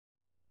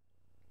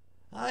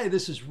Hi,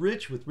 this is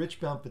Rich with Rich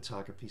Baum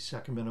Photography,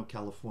 Sacramento,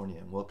 California,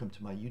 and welcome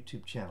to my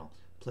YouTube channel,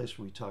 a place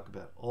where we talk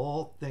about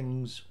all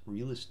things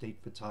real estate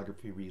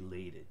photography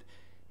related.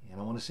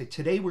 And I want to say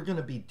today we're going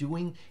to be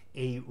doing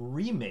a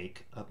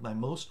remake of my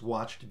most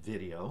watched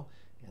video,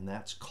 and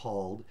that's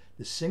called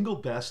The Single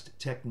Best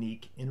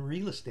Technique in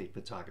Real Estate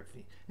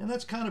Photography. And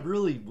that's kind of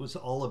really was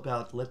all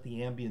about let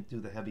the ambient do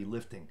the heavy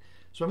lifting.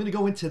 So I'm going to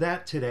go into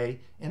that today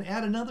and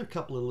add another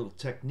couple of little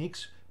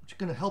techniques which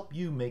are going to help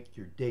you make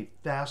your day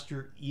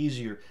faster,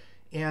 easier,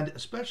 and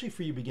especially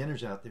for you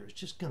beginners out there, it's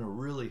just going to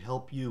really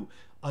help you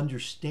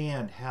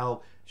understand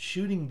how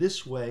shooting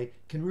this way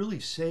can really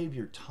save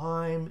your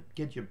time,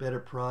 get you a better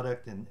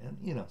product, and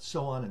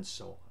so on and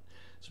so on.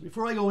 So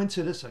before I go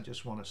into this, I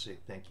just want to say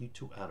thank you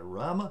to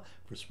Panorama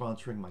for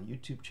sponsoring my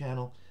YouTube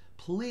channel.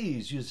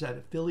 Please use that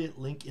affiliate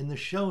link in the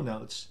show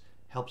notes.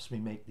 Helps me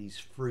make these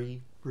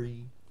free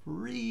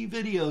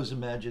videos.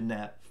 Imagine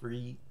that,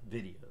 free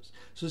videos.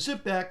 So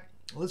sit back.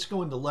 Let's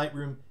go into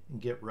Lightroom and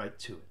get right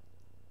to it.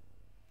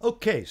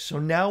 Okay, so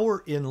now we're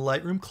in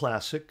Lightroom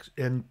Classic,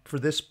 and for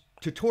this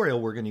tutorial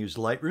we're going to use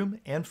Lightroom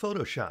and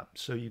Photoshop.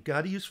 So you've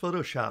got to use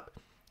Photoshop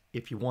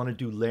if you want to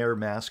do layer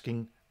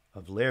masking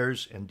of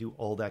layers and do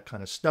all that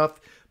kind of stuff,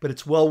 but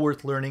it's well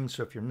worth learning.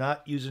 So if you're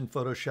not using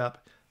Photoshop,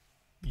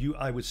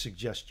 I would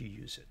suggest you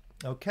use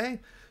it.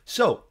 Okay,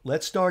 so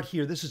let's start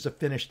here. This is a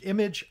finished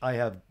image. I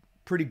have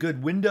pretty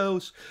good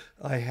windows.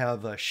 I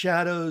have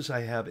shadows.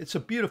 It's a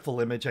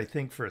beautiful image, I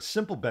think, for a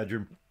simple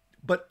bedroom,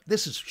 but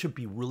should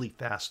be really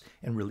fast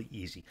and really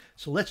easy.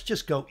 So let's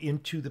just go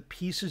into the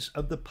pieces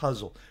of the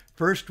puzzle.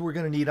 First, we're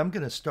going to need, I'm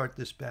going to start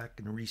this back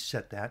and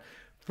reset that.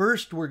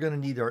 First, we're going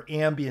to need our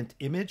ambient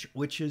image,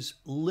 which is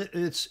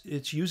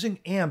it's using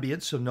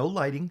ambient, so no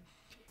lighting,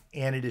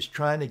 and it is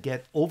trying to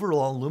get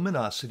overall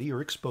luminosity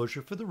or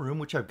exposure for the room,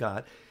 which I've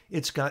got.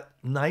 It's got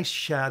nice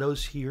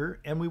shadows here,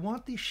 and we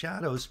want these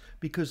shadows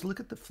because look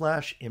at the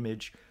flash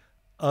image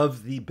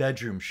of the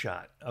bedroom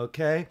shot,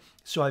 okay?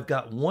 So I've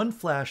got one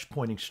flash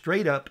pointing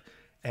straight up,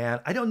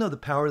 and I don't know the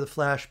power of the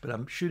flash, but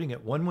I'm shooting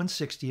at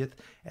 1/160th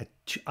at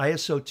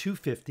ISO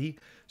 250.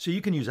 So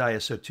you can use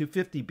ISO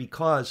 250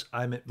 because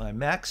I'm at my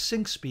max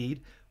sync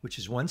speed, which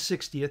is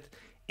 1/60th,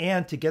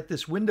 and to get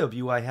this window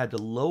view, I had to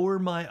lower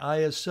my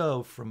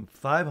ISO from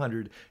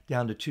 500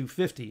 down to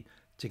 250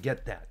 to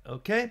get that,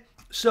 okay?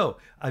 So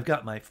I've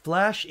got my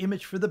flash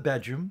image for the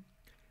bedroom.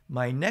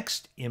 My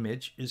next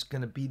image is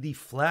going to be the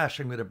flash.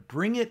 I'm going to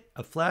bring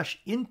a flash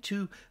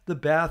into the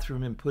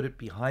bathroom and put it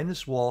behind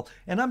this wall.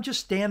 And I'm just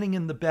standing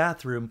in the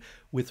bathroom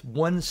with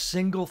one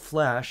single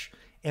flash.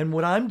 And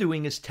what I'm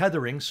doing is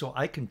tethering so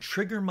I can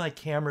trigger my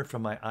camera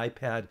from my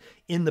iPad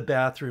in the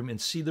bathroom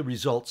and see the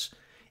results.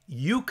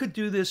 You could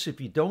do this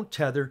if you don't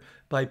tether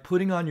by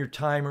putting on your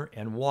timer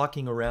and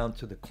walking around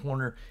to the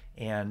corner,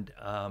 and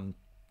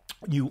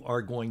you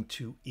are going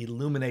to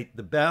illuminate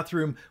the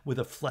bathroom with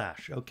a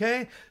flash,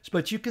 okay?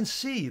 But you can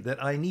see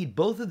that I need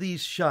both of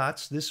these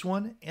shots, this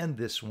one and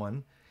this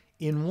one,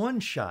 in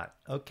one shot,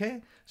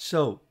 okay?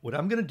 So what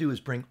I'm going to do is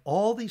bring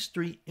all these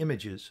three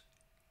images,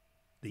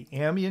 the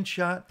ambient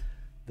shot,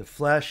 the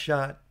flash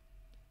shot,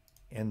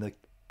 and the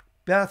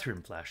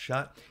bathroom flash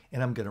shot,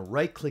 and I'm going to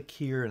right click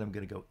here and I'm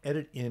going to go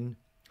edit in,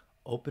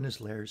 open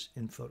as layers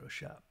in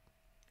Photoshop.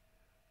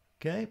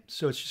 Okay,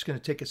 so it's just going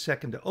to take a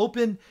second to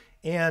open,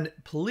 and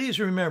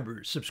please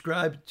remember,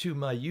 subscribe to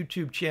my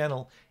YouTube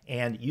channel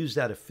and use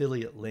that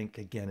affiliate link.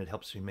 Again, it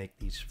helps me make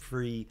these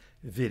free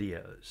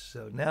videos.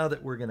 So now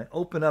that we're going to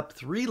open up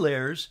 3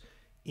 layers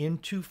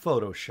into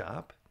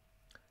Photoshop,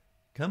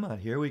 come on,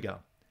 here we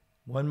go.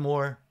 One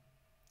more.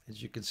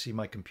 As you can see,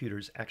 my computer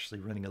is actually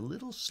running a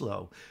little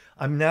slow.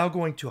 I'm now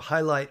going to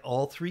highlight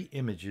all 3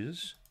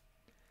 images,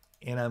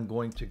 and I'm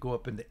going to go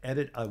up into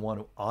edit. I want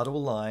to auto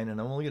align, and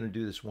I'm only going to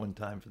do this one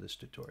time for this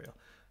tutorial.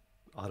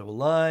 Auto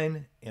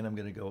align, and I'm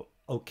going to go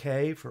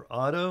OK for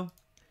auto,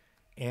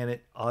 and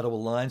it auto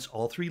aligns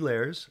all 3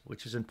 layers,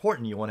 which is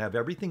important. You want to have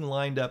everything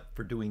lined up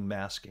for doing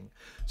masking.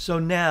 So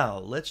now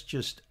let's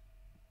just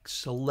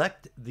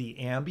select the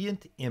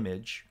ambient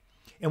image.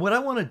 And what I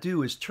want to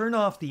do is turn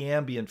off the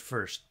ambient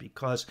first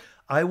because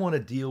I want to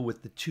deal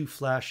with the 2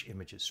 flash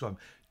images. So I'm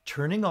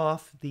turning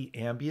off the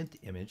ambient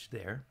image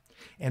there.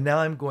 And now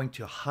I'm going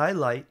to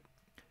highlight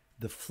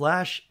the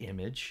flash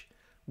image,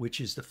 which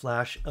is the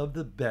flash of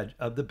the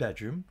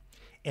bedroom.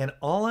 And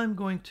all I'm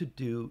going to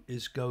do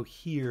is go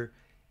here,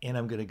 and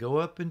I'm going to go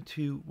up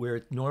into where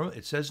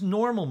it says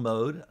normal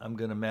mode. I'm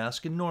going to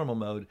mask in normal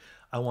mode.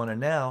 I want to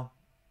now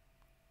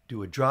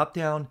do a drop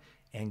down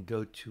and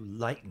go to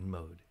lighten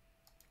mode.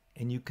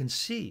 And you can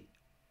see,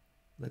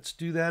 let's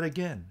do that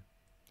again.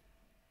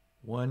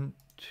 1,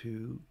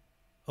 2,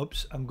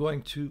 oops, I'm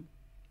going to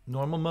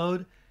normal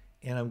mode,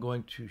 and I'm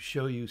going to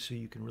show you so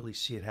you can really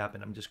see it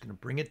happen. I'm just going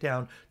to bring it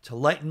down to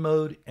lighten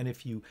mode, and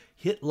if you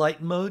hit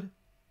lighten mode,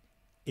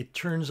 it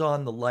turns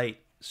on the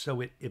light.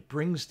 So it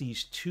brings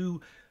these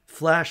 2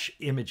 flash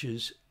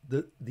images,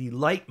 the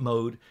light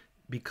mode,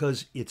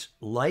 because it's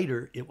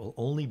lighter, it will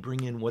only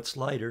bring in what's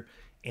lighter,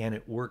 and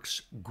it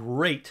works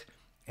great.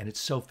 And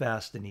it's so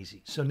fast and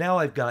easy. So now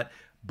I've got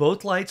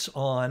both lights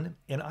on,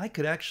 and I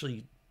could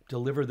actually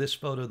deliver this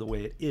photo the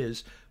way it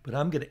is, but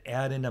I'm going to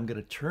add in, I'm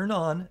going to turn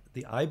on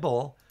the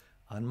eyeball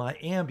on my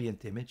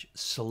ambient image,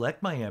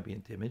 select my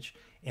ambient image,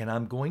 and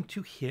I'm going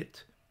to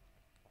hit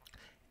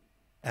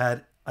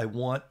add, I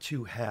want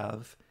to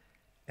have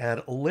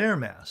add a layer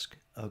mask.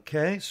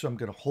 Okay, so I'm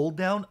going to hold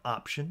down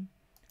Option.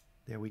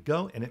 There we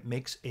go, and it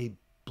makes a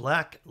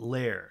black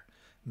layer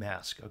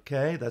mask.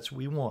 Okay, that's what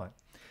we want.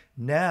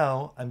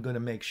 Now I'm going to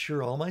make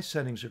sure all my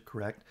settings are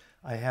correct.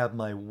 I have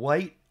my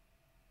white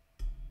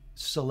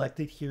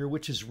selected here,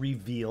 which is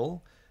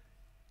reveal.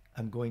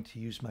 I'm going to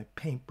use my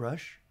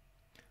paintbrush,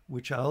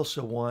 which I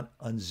also want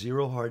on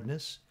 0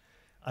 hardness.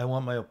 I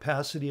want my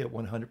opacity at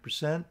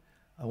 100%.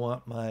 I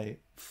want my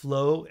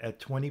flow at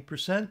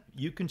 20%.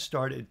 You can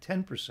start at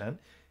 10%.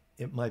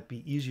 It might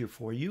be easier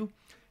for you.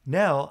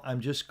 Now I'm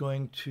just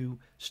going to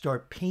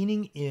start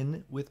painting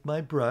in with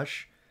my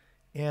brush,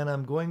 and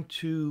I'm going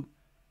to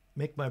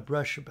make my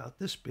brush about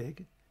this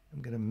big.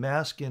 I'm going to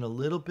mask in a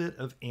little bit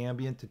of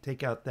ambient to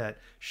take out that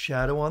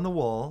shadow on the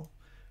wall.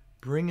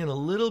 Bring in a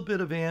little bit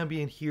of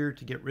ambient here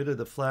to get rid of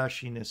the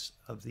flashiness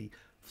of the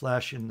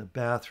flash in the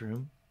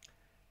bathroom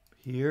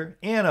here.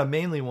 And I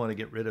mainly want to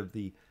get rid of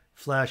the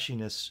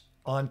flashiness,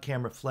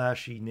 on-camera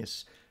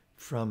flashiness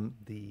from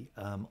the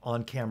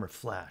on-camera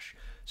flash.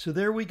 So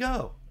there we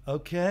go.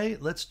 Okay,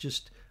 let's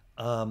just,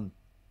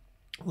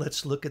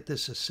 let's look at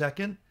this a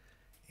second,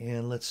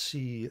 and let's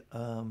see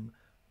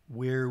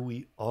where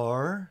we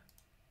are.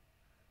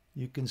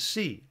 You can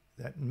see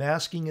that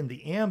masking in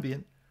the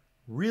ambient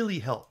really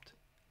helped.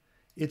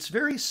 It's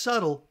very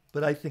subtle,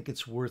 but I think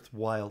it's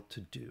worthwhile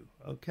to do.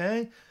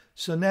 Okay,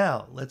 so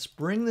now let's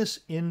bring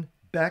this in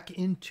back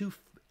into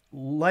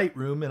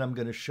Lightroom, and I'm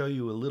going to show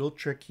you a little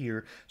trick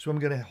here. So I'm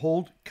going to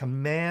hold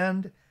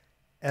Command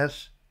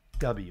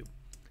SW,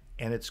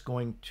 and it's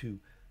going to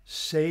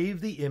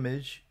save the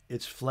image.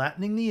 It's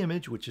flattening the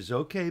image, which is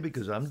okay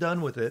because I'm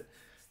done with it.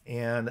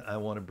 And I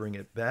want to bring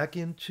it back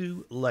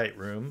into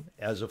Lightroom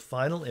as a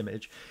final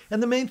image.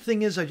 And the main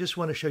thing is I just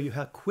want to show you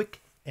how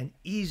quick and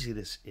easy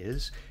this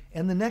is.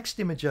 And the next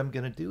image I'm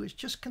going to do is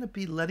just going to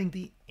be letting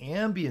the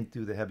ambient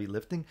do the heavy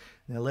lifting.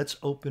 Now let's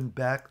open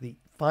back the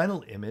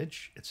final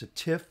image. It's a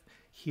TIFF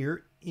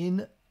here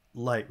in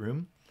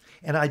Lightroom.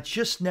 And I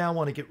just now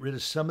want to get rid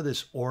of some of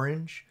this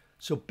orange.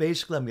 So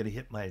basically I'm going to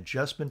hit my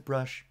adjustment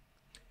brush,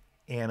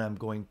 and I'm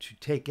going to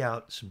take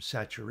out some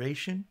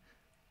saturation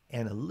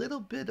and a little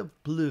bit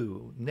of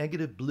blue,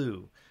 negative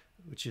blue,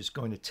 which is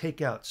going to take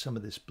out some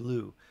of this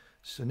blue.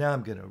 So now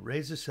I'm going to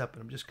raise this up,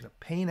 and I'm just going to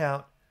paint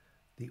out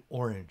the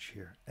orange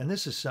here. And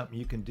this is something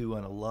you can do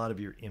on a lot of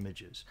your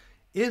images,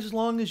 as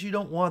long as you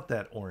don't want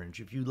that orange.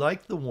 If you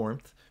like the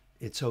warmth,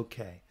 it's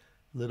okay.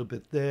 A little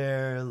bit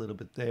there, a little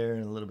bit there,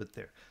 and a little bit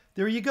there.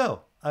 There you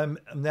go.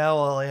 Now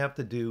all I have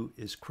to do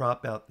is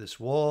crop out this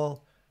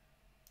wall,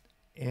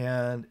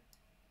 and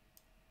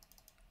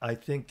I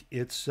think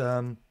it's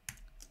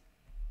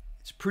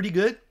pretty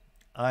good.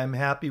 I'm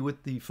happy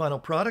with the final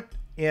product.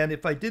 And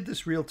if I did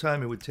this real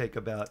time, it would take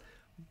about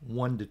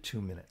 1 to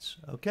 2 minutes.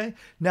 Okay,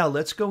 now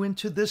let's go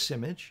into this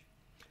image.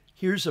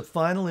 Here's a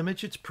final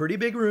image. It's a pretty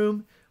big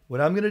room.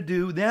 What I'm going to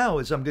do now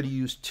is I'm going to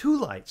use 2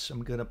 lights.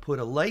 I'm going to put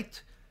a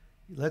light.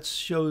 Let's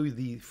show you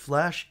the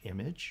flash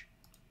image.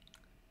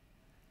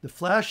 The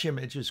flash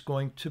image is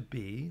going to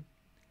be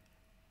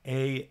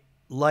a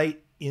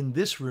light in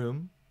this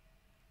room,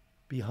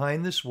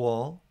 behind this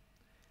wall,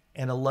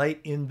 and a light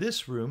in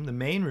this room, the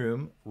main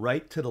room,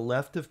 right to the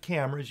left of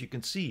camera. As you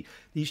can see,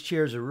 these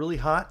chairs are really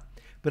hot,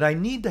 but I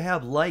need to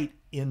have light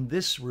in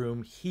this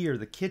room here,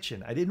 the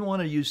kitchen. I didn't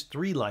want to use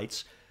 3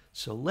 lights,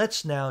 so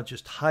let's now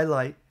just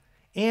highlight.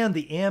 And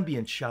the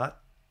ambient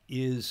shot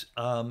is,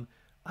 I'm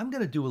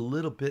going to do a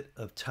little bit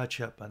of touch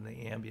up on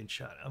the ambient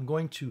shot. I'm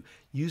going to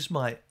use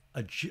my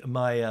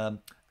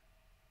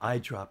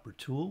eyedropper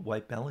tool,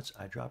 white balance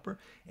eyedropper,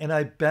 and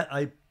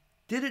I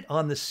did it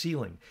on the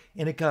ceiling,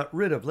 and it got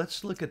rid of,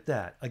 let's look at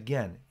that.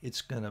 Again,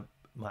 it's gonna,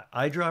 my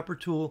eyedropper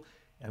tool,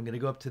 I'm gonna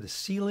go up to the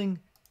ceiling,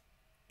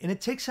 and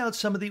it takes out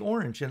some of the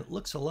orange, and it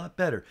looks a lot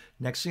better.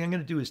 Next thing I'm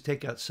gonna do is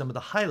take out some of the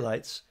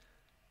highlights.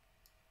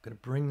 I'm gonna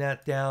bring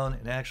that down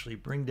and actually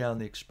bring down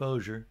the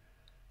exposure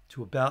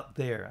to about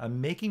there. I'm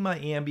making my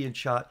ambient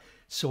shot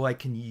so I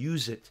can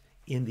use it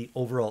in the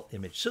overall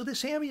image. So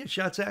this ambient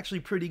shot's actually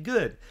pretty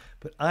good,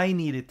 but I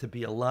need it to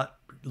be a lot,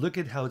 look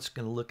at how it's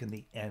gonna look in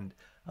the end.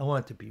 I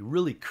want it to be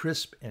really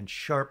crisp and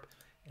sharp,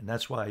 and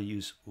that's why I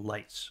use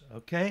lights.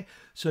 Okay,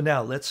 so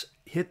now let's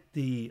hit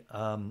the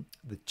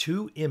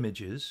 2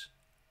 images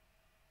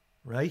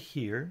right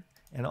here,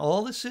 and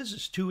all this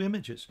is 2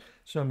 images.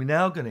 So I'm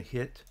now going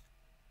to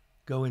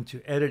go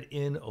into Edit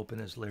in,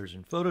 open as layers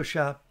in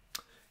Photoshop,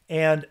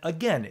 and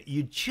again,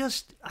 you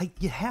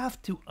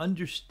have to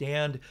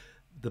understand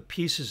the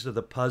pieces of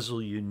the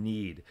puzzle you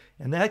need,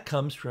 and that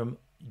comes from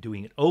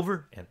doing it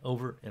over and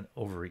over and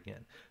over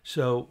again.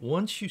 So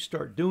once you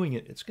start doing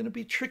it, it's going to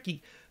be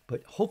tricky,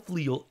 but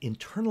hopefully you'll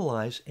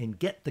internalize and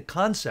get the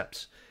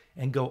concepts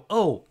and go,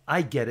 oh,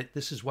 I get it.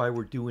 This is why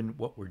we're doing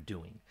what we're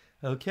doing.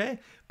 Okay?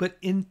 But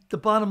in the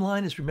bottom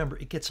line is, remember,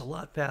 it gets a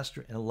lot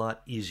faster and a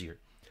lot easier.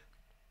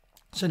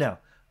 So now,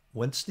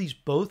 once these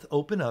both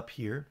open up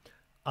here,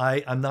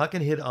 I'm not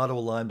going to hit auto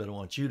align, but I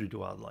want you to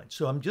do auto align.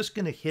 So I'm just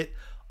going to hit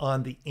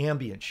on the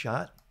ambient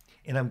shot,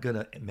 and I'm going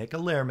to make a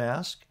layer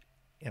mask.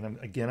 And I'm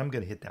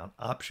going to hit down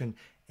Option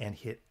and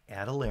hit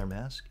Add a Layer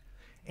Mask.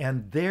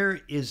 And there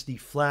is the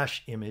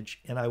flash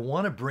image. And I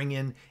want to bring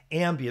in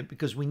ambient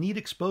because we need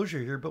exposure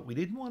here, but we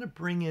didn't want to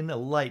bring in a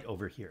light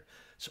over here.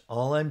 So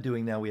all I'm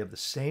doing now, we have the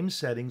same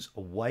settings,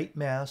 a white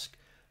mask,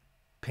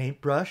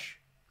 paintbrush,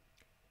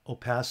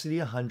 opacity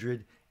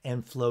 100,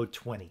 and flow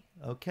 20.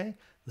 Okay,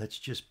 let's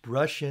just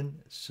brush in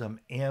some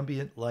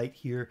ambient light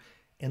here.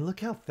 And look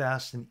how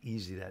fast and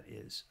easy that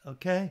is.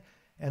 Okay,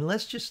 and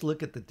let's just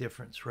look at the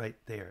difference right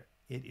there.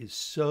 It is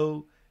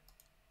so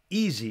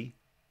easy.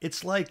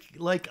 It's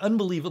like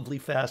unbelievably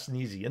fast and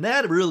easy. And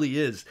that really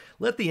is,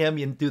 let the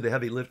ambient do the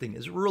heavy lifting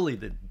is really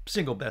the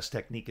single best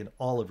technique in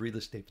all of real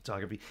estate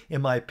photography,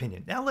 in my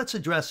opinion. Now let's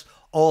address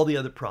all the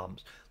other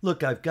problems.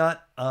 Look, I've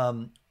got,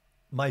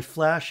 my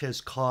flash has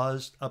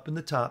caused, up in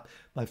the top,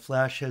 my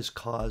flash has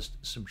caused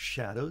some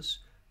shadows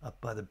up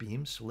by the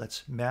beams. So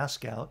let's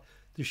mask out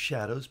the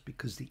shadows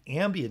because the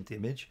ambient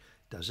image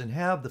doesn't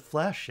have the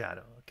flash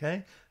shadow,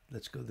 okay?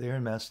 Let's go there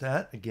and mask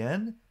that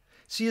again.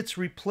 See, it's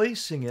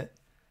replacing it.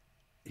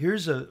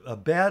 Here's a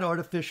bad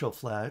artificial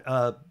flash,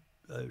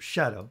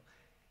 shadow.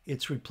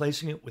 It's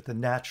replacing it with a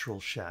natural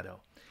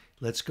shadow.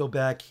 Let's go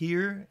back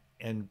here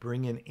and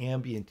bring in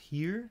ambient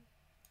here.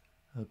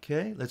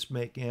 Okay, let's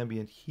make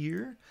ambient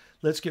here.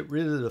 Let's get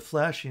rid of the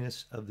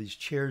flashiness of these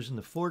chairs in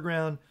the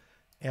foreground.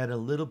 Add a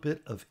little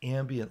bit of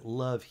ambient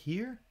love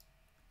here.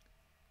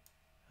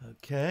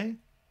 Okay.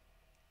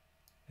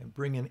 And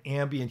bring in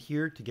ambient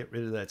here to get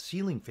rid of that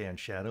ceiling fan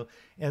shadow.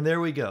 And there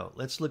we go.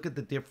 Let's look at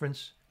the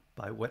difference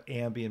by what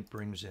ambient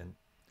brings in.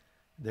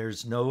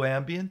 There's no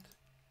ambient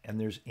and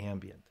there's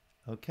ambient.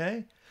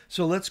 Okay,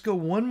 so let's go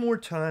one more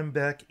time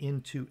back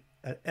into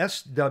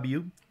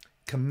SW,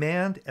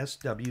 Command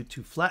SW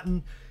to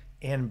flatten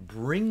and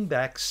bring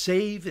back,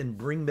 save and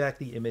bring back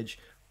the image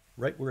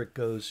right where it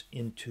goes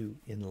into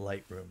in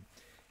Lightroom.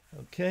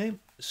 Okay,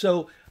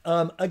 so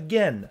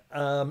again,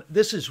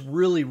 this is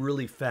really,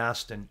 really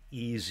fast and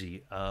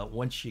easy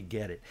once you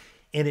get it.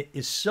 And it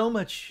is so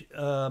much,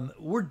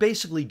 we're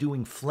basically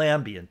doing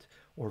flambient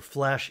or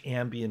flash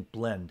ambient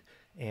blend.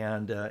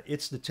 And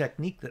it's the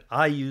technique that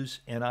I use,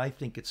 and I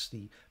think it's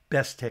the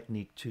best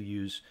technique to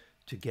use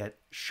to get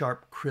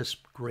sharp,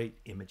 crisp, great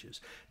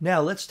images.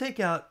 Now let's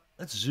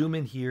let's zoom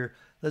in here.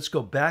 Let's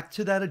go back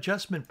to that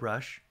adjustment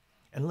brush,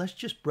 and let's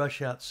just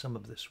brush out some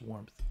of this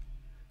warmth.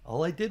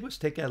 All I did was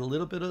take out a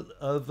little bit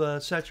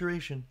of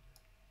saturation.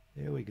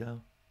 There we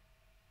go.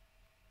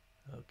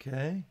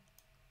 Okay.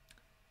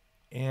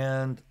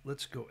 And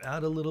let's go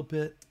out a little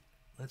bit.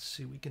 Let's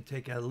see, we can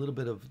take out a little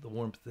bit of the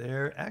warmth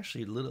there.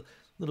 Actually, a little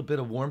bit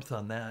of warmth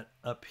on that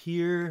up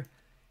here.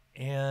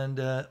 And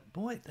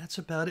boy, that's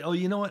about it. Oh,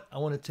 you know what? I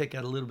want to take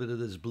out a little bit of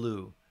this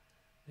blue.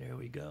 There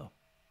we go.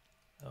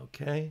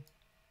 Okay.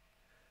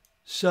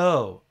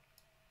 So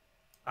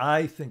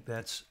I think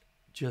that's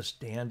just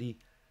dandy.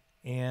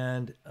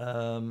 And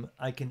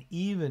I can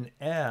even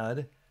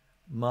add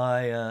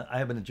my, I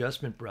have an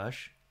adjustment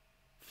brush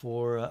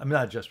for, I'm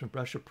not adjustment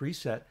brush, a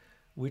preset,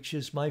 which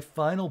is my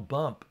final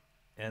bump.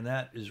 And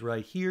that is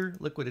right here.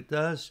 Look what it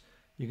does.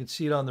 You can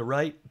see it on the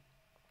right.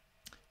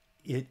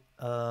 It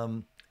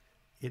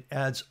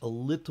adds a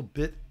little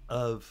bit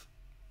of,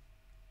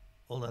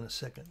 hold on a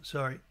second,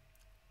 sorry.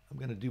 I'm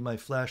going to do my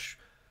flash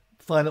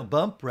final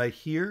bump right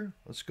here.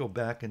 Let's go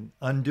back and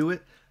undo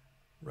it.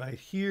 Right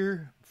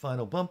here,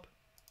 final bump.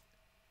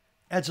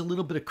 Adds a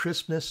little bit of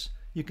crispness.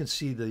 You can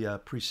see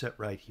the preset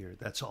right here.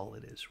 That's all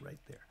it is right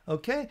there.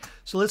 Okay,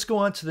 so let's go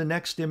on to the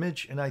next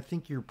image, and I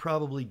think you're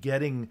probably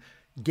getting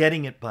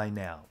it by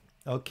now.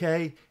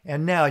 Okay,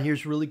 and now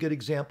here's a really good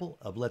example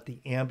of let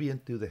the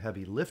ambient do the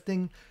heavy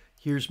lifting.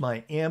 Here's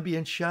my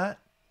ambient shot,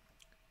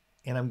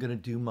 and I'm going to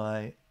do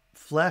my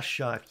flash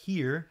shot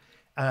here.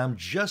 And I'm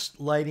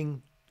just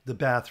lighting the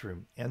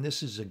bathroom, and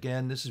this is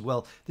again, this is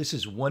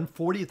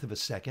 1/40th of a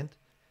second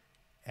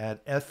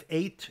at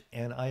f8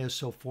 and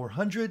ISO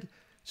 400.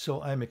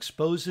 So I'm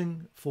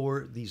exposing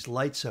for these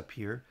lights up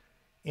here.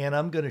 And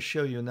I'm going to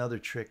show you another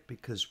trick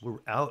because we're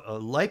out, a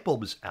light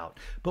bulb is out,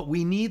 but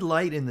we need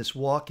light in this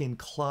walk-in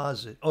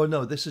closet. Oh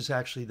no, this is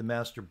actually the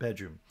master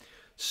bedroom.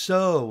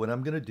 So what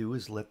I'm going to do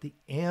is let the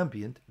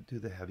ambient do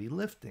the heavy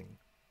lifting.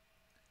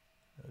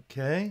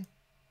 Okay,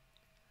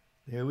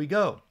 there we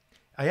go.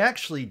 I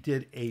actually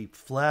did a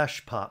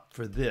flash pop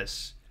for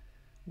this,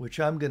 which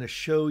I'm going to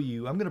show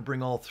you. I'm going to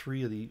bring all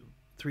three of these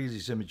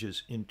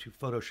images into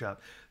Photoshop.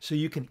 So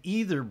you can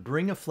either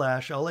bring a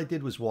flash. All I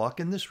did was walk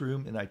in this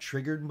room and I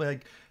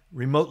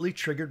remotely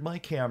triggered my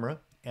camera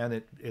and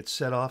it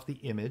set off the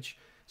image.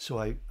 So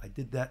I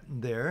did that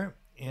in there.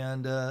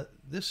 And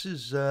this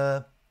is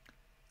the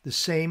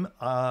same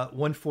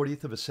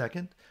 1/40th of a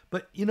second,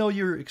 but you know,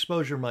 your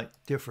exposure might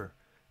differ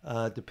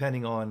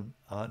depending on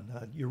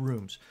your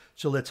rooms.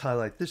 So let's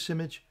highlight this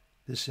image,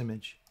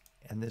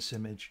 and this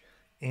image.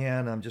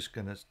 And I'm just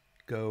going to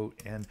go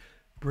and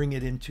bring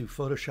it into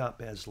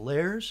Photoshop as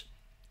layers.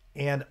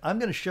 And I'm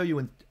going to show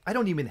you, I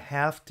don't even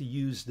have to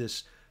use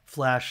this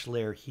flash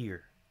layer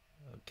here.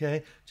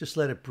 Okay, just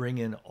let it bring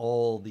in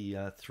all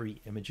the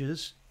 3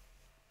 images.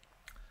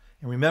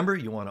 And remember,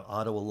 you want to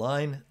auto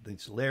align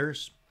these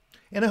layers.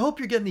 And I hope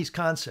you're getting these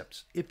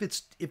concepts. If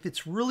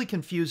it's really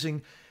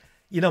confusing,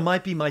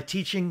 might be my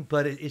teaching,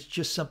 but it's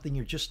just something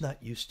you're just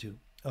not used to.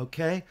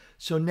 Okay,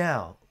 so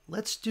now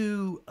let's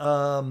do,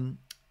 I'm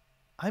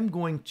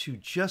going to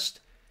just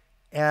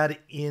add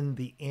in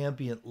the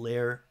ambient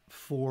layer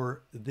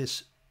for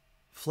this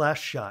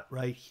flash shot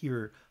right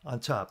here on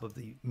top of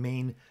the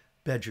main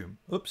bedroom.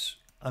 Oops,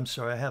 I'm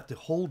sorry, I have to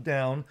hold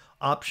down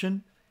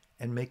Option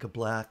and make a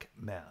black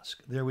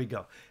mask. There we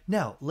go.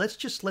 Now, let's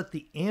just let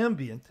the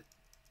ambient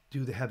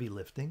do the heavy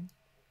lifting.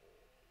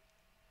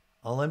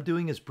 All I'm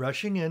doing is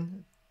brushing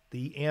in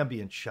the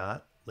ambient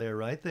shot layer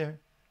right there.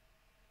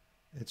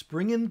 It's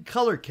bringing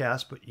color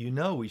cast, but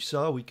we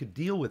saw we could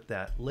deal with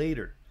that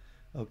later.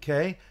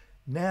 Okay,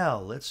 now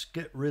let's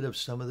get rid of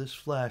some of this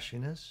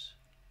flashiness.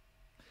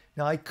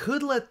 Now I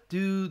could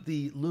do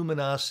the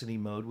luminosity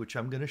mode, which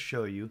I'm going to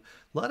show you.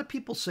 A lot of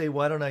people say,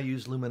 why don't I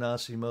use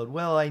luminosity mode?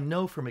 Well, I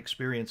know from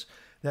experience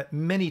that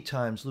many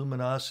times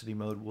luminosity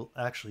mode will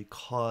actually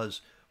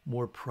cause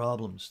more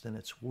problems than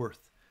it's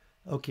worth.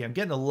 Okay, I'm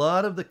getting a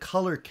lot of the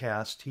color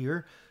cast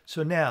here.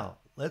 So now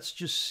let's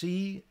just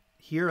see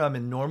here, I'm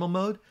in normal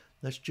mode.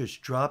 Let's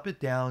just drop it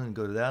down and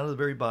go down to the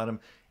very bottom.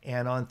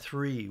 And on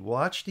 3,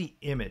 watch the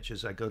image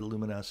as I go to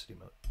luminosity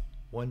mode.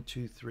 1,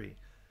 2, 3.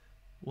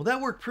 Well,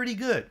 that worked pretty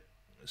good.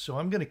 So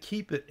I'm going to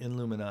keep it in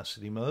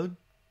luminosity mode.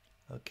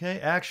 Okay,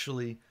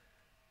 actually,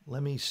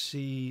 let me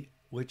see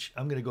which,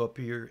 I'm going to go up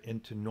here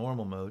into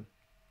normal mode.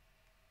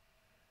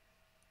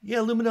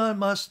 Yeah,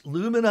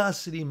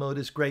 luminosity mode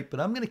is great, but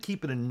I'm going to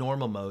keep it in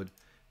normal mode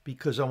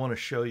because I want to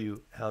show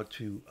you how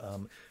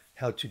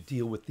to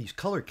deal with these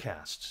color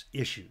casts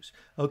issues.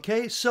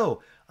 Okay,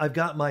 so I've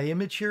got my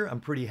image here. I'm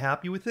pretty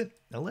happy with it.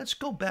 Now let's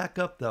go back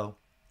up though.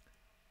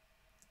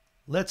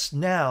 Let's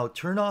now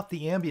turn off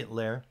the ambient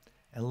layer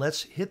and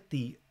let's hit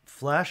the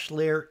flash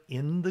layer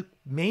in the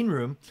main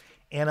room,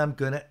 and I'm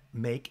going to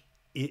make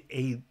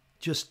it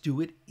just do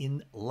it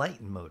in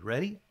lighten mode.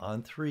 Ready?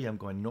 On 3, I'm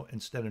going,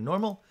 instead of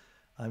normal,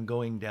 I'm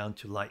going down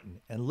to lighten.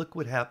 And look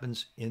what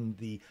happens in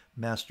the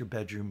master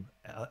bedroom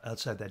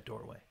outside that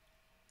doorway.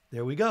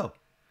 There we go.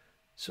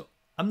 So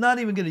I'm not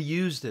even going to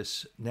use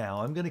this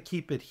now. I'm going to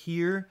keep it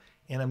here,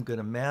 and I'm going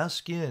to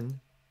mask in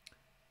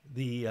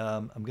the,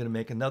 I'm going to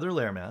make another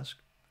layer mask,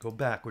 go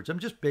backwards. I'm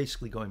just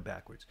basically going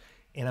backwards.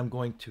 And I'm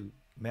going to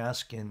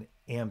mask in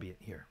ambient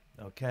here,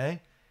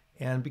 okay?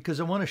 And because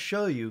I want to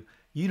show you,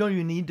 you don't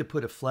even need to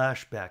put a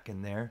flashback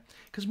in there.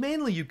 Because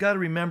mainly you've got to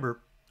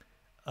remember,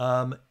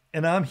 and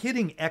I'm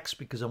hitting X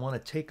because I want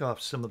to take off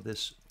some of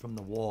this from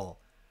the wall.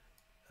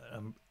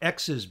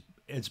 X is,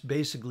 it's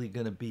basically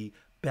going to be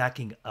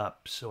backing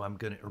up, so I'm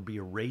going to be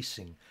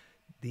erasing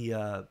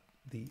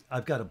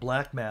I've got a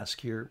black mask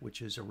here,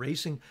 which is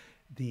erasing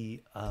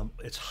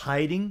it's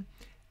hiding,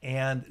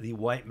 and the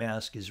white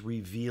mask is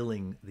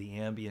revealing the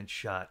ambient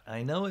shot.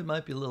 I know it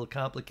might be a little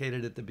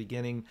complicated at the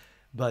beginning,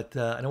 but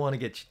I don't want to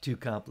get you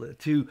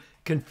too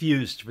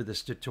confused for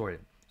this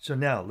tutorial. So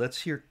now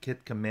let's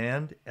hit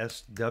Command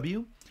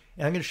SW,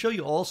 and I'm going to show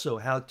you also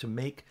how to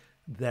make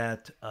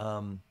that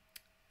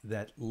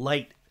that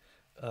light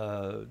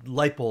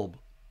bulb,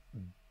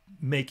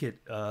 make it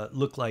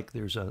look like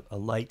there's a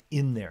light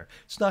in there.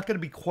 It's not going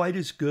to be quite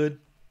as good,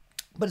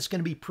 but it's going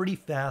to be pretty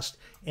fast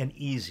and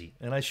easy.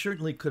 And I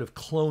certainly could have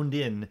cloned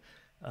in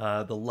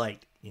the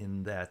light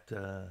in that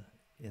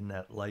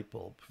light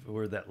bulb,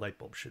 where that light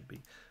bulb should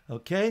be.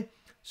 Okay,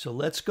 so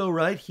let's go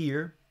right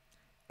here,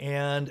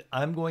 and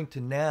I'm going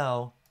to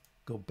now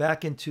go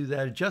back into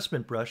that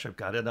adjustment brush. I've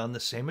got it on the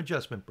same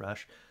adjustment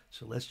brush.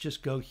 So let's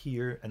just go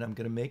here, and I'm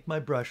going to make my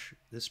brush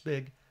this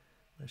big.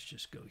 Let's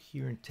just go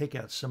here and take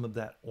out some of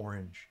that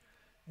orange.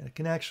 And I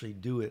can actually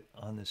do it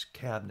on this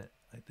cabinet.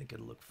 I think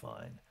it'll look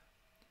fine.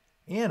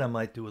 And I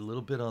might do a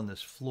little bit on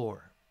this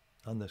floor,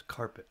 on this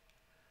carpet.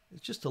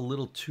 It's just a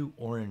little too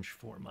orange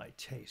for my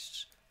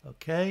tastes.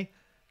 Okay,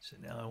 so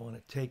now I want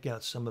to take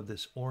out some of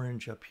this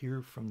orange up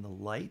here from the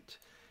light.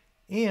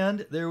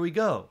 And there we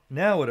go.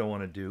 Now what I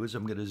want to do is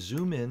I'm going to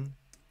zoom in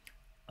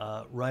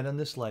right on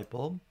this light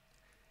bulb.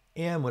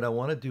 And what I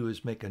want to do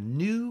is make a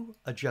new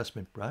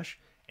adjustment brush.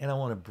 And I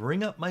want to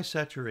bring up my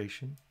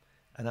saturation,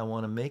 and I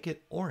want to make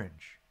it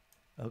orange.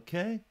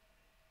 Okay?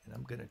 And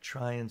I'm going to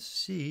try and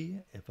see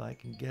if I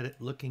can get it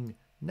looking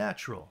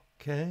natural.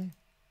 Okay?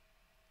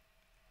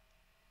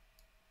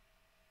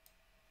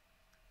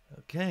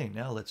 Okay,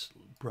 now let's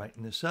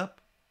brighten this up.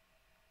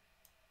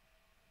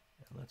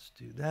 And let's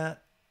do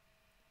that.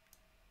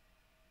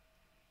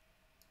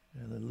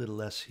 And a little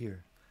less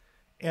here.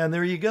 And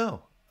there you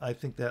go. I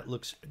think that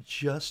looks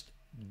just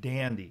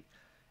dandy.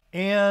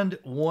 And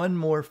one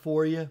more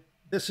for you.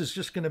 This is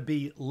just going to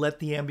be let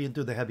the ambient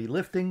do the heavy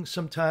lifting.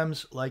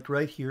 Sometimes, like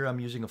right here, I'm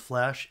using a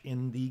flash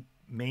in the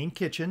main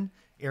kitchen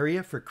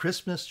area for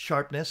crispness,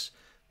 sharpness.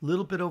 a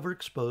little bit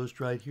overexposed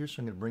right here, so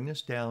I'm going to bring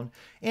this down.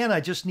 And I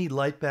just need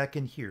light back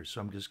in here,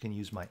 so I'm just going to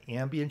use my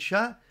ambient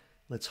shot.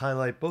 Let's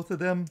highlight both of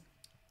them.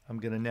 I'm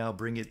going to now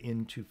bring it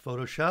into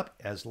Photoshop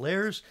as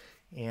layers.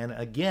 And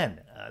again,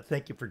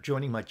 thank you for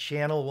joining my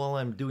channel. While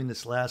I'm doing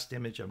this last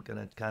image, I'm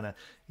going to kind of,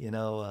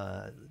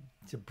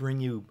 to bring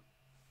you.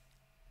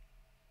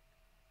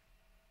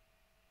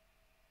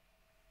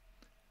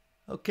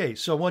 Okay,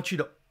 so I want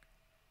you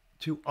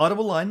to auto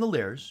align the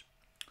layers.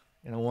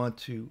 And I want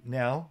to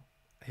now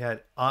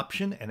hit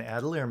Option and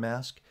add a layer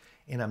mask.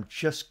 And I'm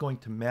just going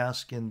to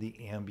mask in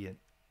the ambient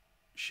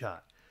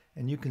shot.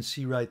 And you can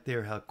see right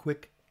there how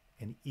quick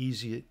and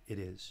easy it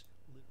is.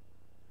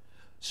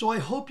 So I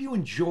hope you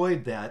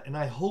enjoyed that, and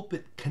I hope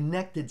it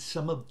connected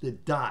some of the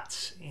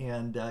dots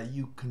and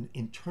you can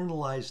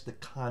internalize the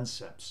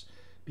concepts,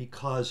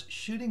 because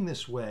shooting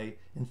this way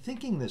and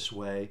thinking this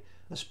way,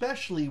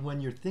 especially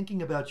when you're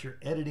thinking about your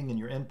editing and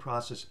your end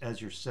process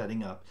as you're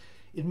setting up,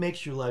 it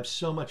makes your life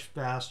so much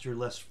faster,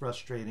 less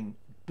frustrating,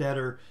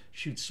 better,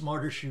 shoot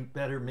smarter, shoot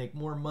better, make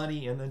more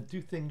money, and then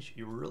do things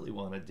you really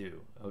want to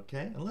do,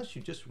 okay? Unless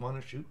you just want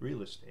to shoot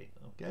real estate,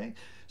 okay?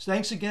 So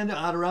thanks again to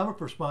Panorama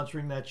for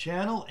sponsoring that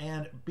channel,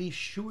 and be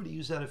sure to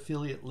use that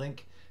affiliate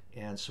link,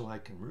 and so I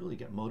can really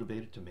get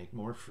motivated to make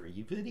more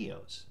free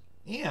videos.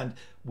 And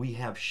we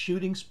have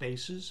Shooting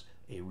Spaces,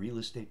 a real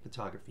estate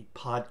photography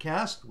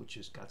podcast, which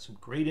has got some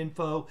great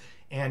info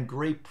and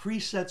great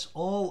presets.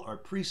 All our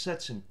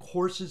presets and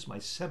courses. My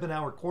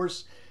 7-hour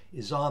course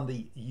is on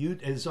the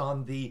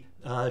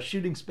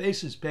Shooting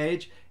Spaces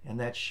page, and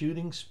that's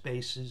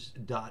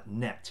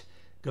shootingspaces.net.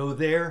 Go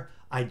there.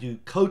 I do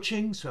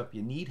coaching, so if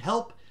you need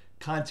help,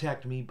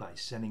 contact me by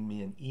sending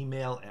me an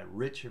email at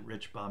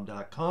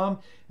rich@richbaum.com.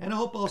 And I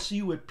hope I'll see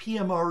you at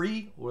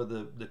PMRE, or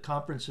the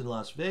conference in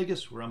Las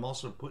Vegas, where I'm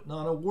also putting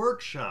on a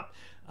workshop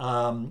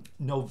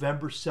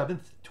November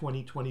 7th,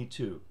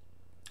 2022.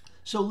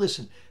 So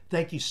listen,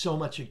 thank you so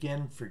much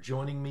again for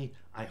joining me.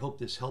 I hope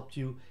this helped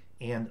you,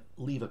 and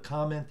leave a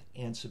comment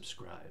and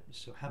subscribe.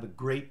 So have a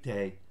great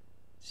day.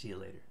 See you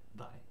later.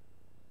 Bye.